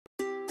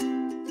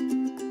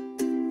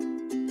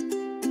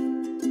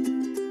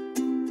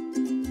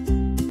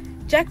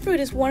Jackfruit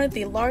is one of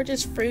the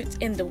largest fruits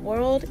in the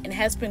world and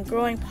has been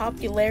growing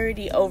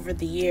popularity over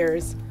the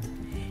years.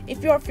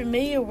 If you are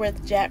familiar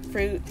with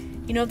jackfruit,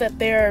 you know that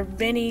there are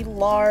many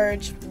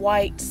large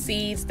white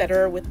seeds that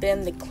are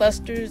within the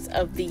clusters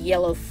of the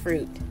yellow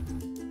fruit.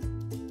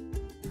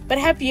 But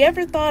have you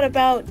ever thought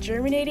about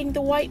germinating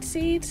the white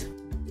seeds?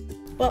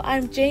 Well,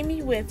 I'm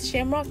Jamie with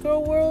Shamrock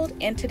Grow World,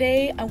 and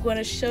today I'm going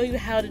to show you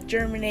how to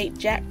germinate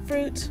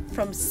jackfruits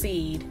from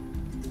seed.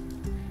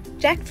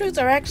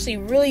 Jackfruits are actually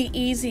really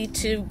easy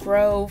to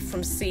grow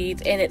from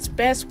seeds, and it's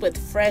best with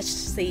fresh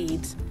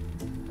seeds.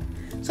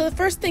 So the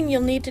first thing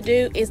you'll need to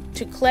do is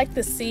to collect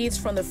the seeds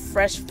from the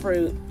fresh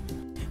fruit.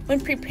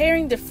 When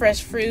preparing the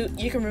fresh fruit,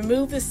 you can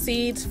remove the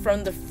seeds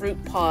from the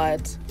fruit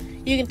pods.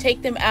 You can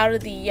take them out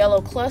of the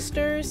yellow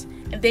clusters,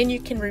 and then you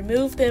can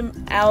remove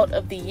them out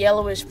of the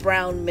yellowish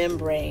brown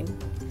membrane.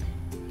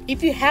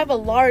 If you have a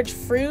large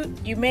fruit,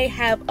 you may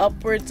have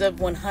upwards of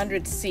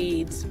 100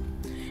 seeds.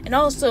 And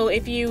also,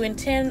 if you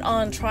intend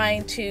on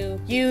trying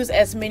to use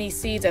as many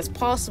seeds as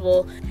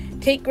possible,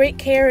 take great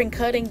care in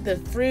cutting the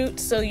fruit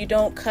so you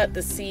don't cut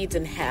the seeds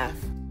in half.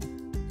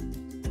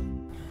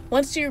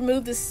 Once you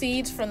remove the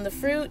seeds from the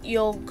fruit,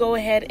 you'll go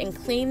ahead and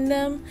clean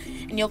them,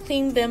 and you'll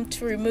clean them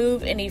to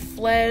remove any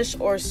flesh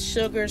or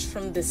sugars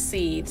from the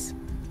seeds.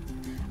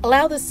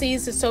 Allow the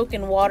seeds to soak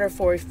in water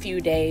for a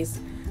few days.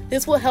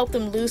 This will help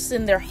them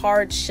loosen their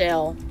hard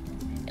shell.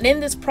 And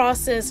in this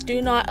process,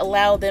 do not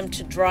allow them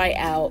to dry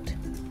out.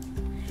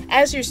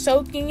 As you're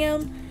soaking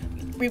them,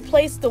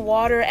 replace the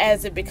water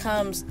as it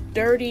becomes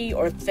dirty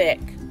or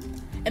thick.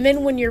 And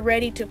then when you're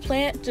ready to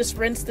plant, just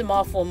rinse them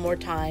off one more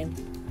time.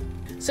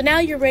 So now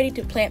you're ready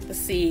to plant the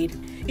seed.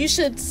 You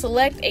should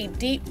select a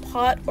deep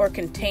pot or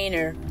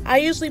container. I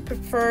usually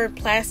prefer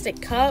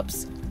plastic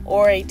cups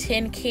or a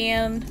tin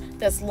can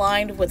that's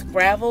lined with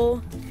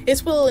gravel.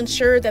 This will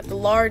ensure that the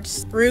large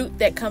root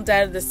that comes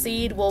out of the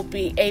seed will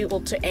be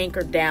able to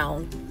anchor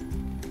down.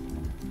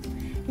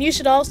 You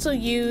should also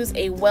use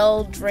a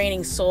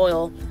well-draining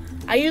soil.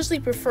 I usually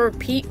prefer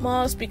peat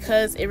moss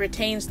because it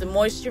retains the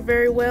moisture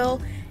very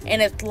well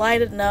and it's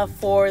light enough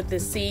for the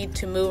seed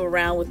to move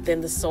around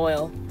within the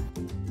soil.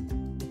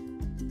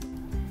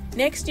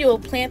 Next, you will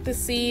plant the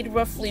seed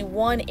roughly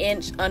 1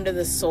 inch under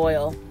the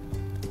soil.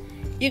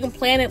 You can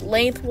plant it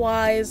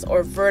lengthwise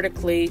or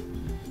vertically.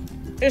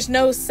 There's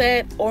no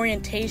set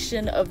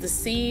orientation of the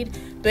seed,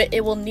 but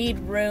it will need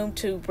room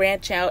to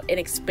branch out and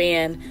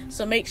expand,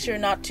 so make sure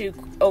not to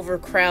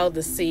overcrowd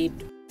the seed.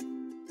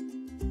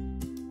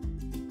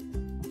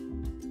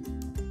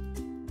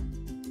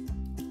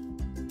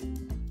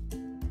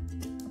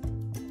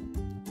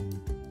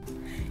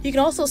 You can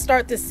also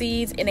start the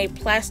seeds in a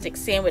plastic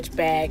sandwich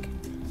bag.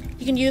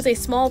 You can use a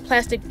small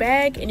plastic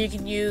bag, and you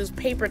can use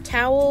paper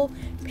towel,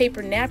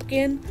 paper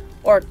napkin,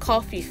 or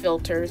coffee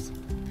filters.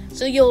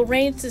 So you'll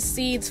arrange the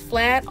seeds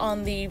flat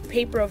on the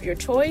paper of your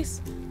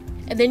choice,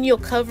 and then you'll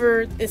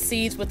cover the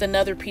seeds with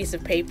another piece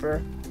of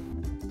paper.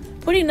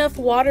 Put enough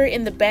water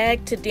in the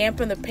bag to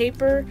dampen the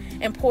paper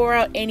and pour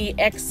out any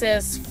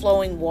excess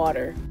flowing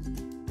water.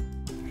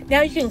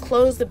 Now you can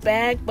close the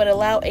bag but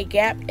allow a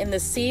gap in the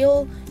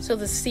seal so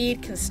the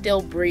seed can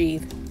still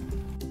breathe.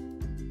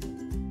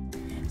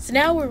 So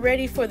now we're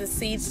ready for the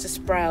seeds to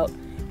sprout.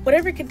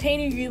 Whatever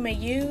container you may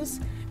use,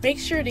 make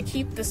sure to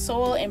keep the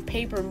soil and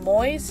paper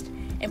moist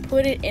and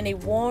put it in a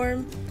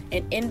warm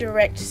and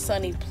indirect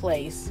sunny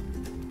place.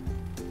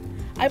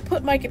 I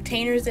put my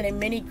containers in a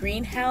mini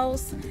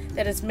greenhouse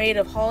that is made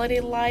of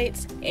holiday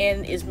lights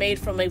and is made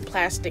from a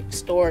plastic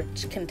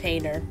storage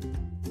container.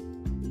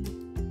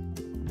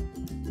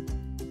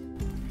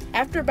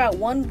 After about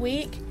 1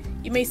 week,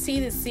 you may see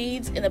the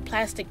seeds in the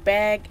plastic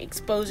bag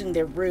exposing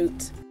their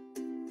roots.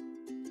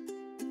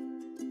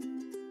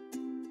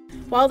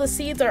 While the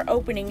seeds are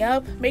opening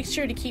up, make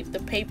sure to keep the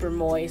paper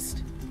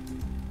moist.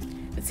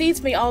 The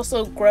seeds may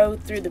also grow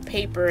through the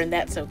paper, and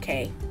that's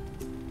okay.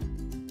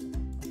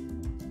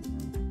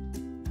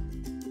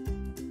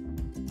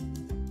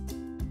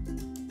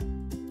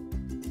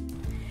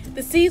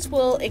 The seeds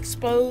will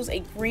expose a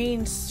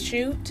green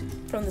shoot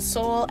from the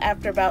soil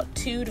after about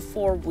 2 to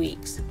 4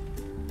 weeks.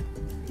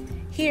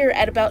 Here,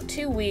 at about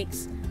 2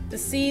 weeks, the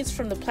seeds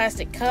from the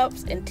plastic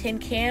cups and tin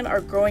can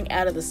are growing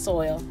out of the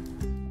soil.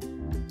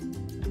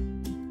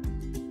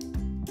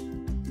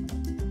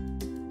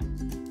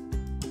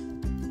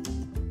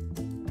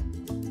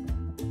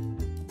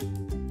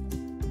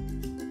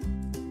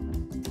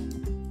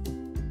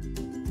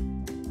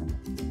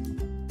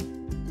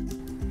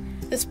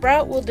 The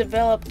sprout will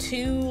develop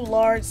 2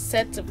 large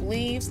sets of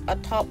leaves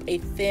atop a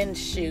thin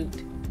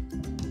shoot.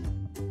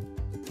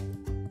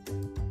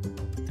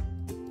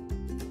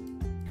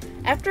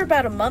 After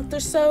about a month or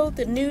so,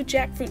 the new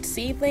jackfruit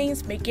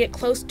seedlings may get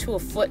close to a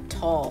foot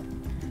tall.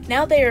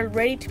 Now they are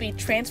ready to be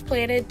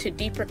transplanted to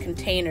deeper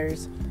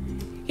containers.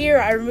 Here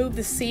I remove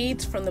the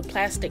seeds from the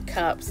plastic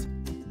cups.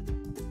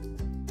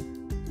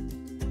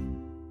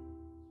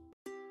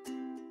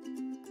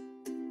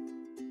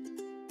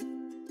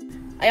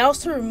 I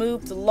also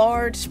removed the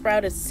large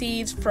sprouted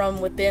seeds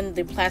from within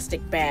the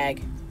plastic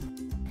bag.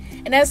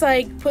 And as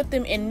I put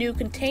them in new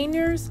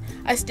containers,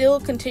 I still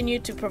continue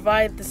to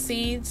provide the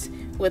seeds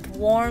with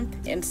warmth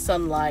and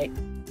sunlight.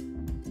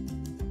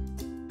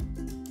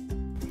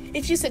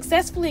 If you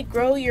successfully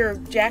grow your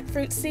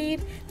jackfruit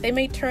seed, they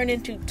may turn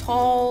into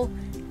tall,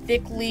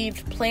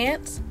 thick-leaved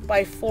plants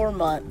by 4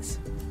 months.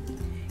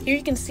 Here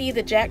you can see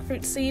the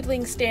jackfruit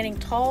seedlings standing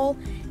tall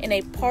in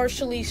a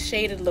partially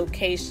shaded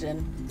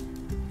location.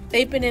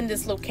 They've been in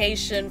this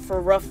location for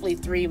roughly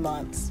 3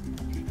 months,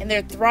 and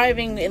they're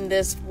thriving in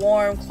this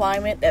warm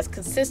climate that's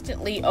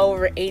consistently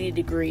over 80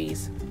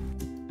 degrees.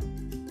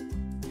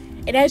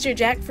 And as your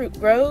jackfruit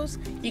grows,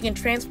 you can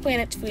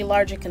transplant it to a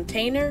larger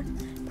container,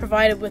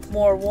 provide it with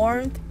more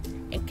warmth,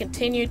 and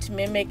continue to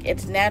mimic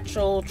its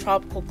natural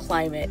tropical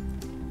climate.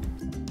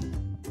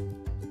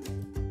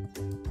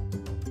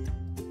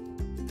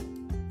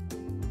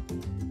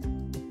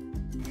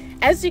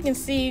 As you can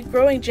see,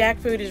 growing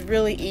jackfruit is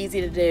really easy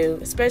to do,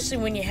 especially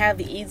when you have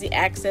the easy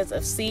access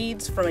of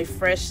seeds from a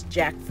fresh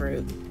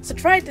jackfruit. So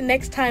try it the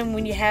next time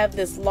when you have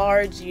this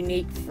large,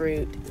 unique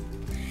fruit.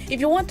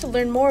 If you want to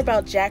learn more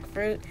about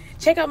jackfruit,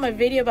 check out my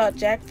video about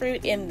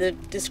jackfruit in the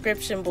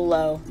description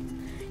below.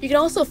 You can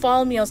also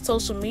follow me on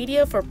social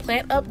media for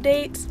plant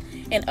updates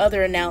and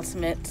other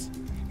announcements.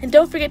 And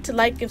don't forget to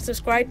like and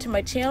subscribe to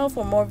my channel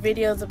for more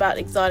videos about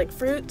exotic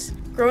fruits,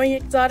 growing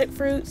exotic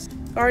fruits,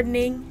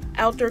 gardening,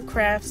 outdoor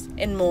crafts,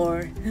 and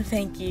more.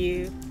 Thank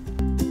you.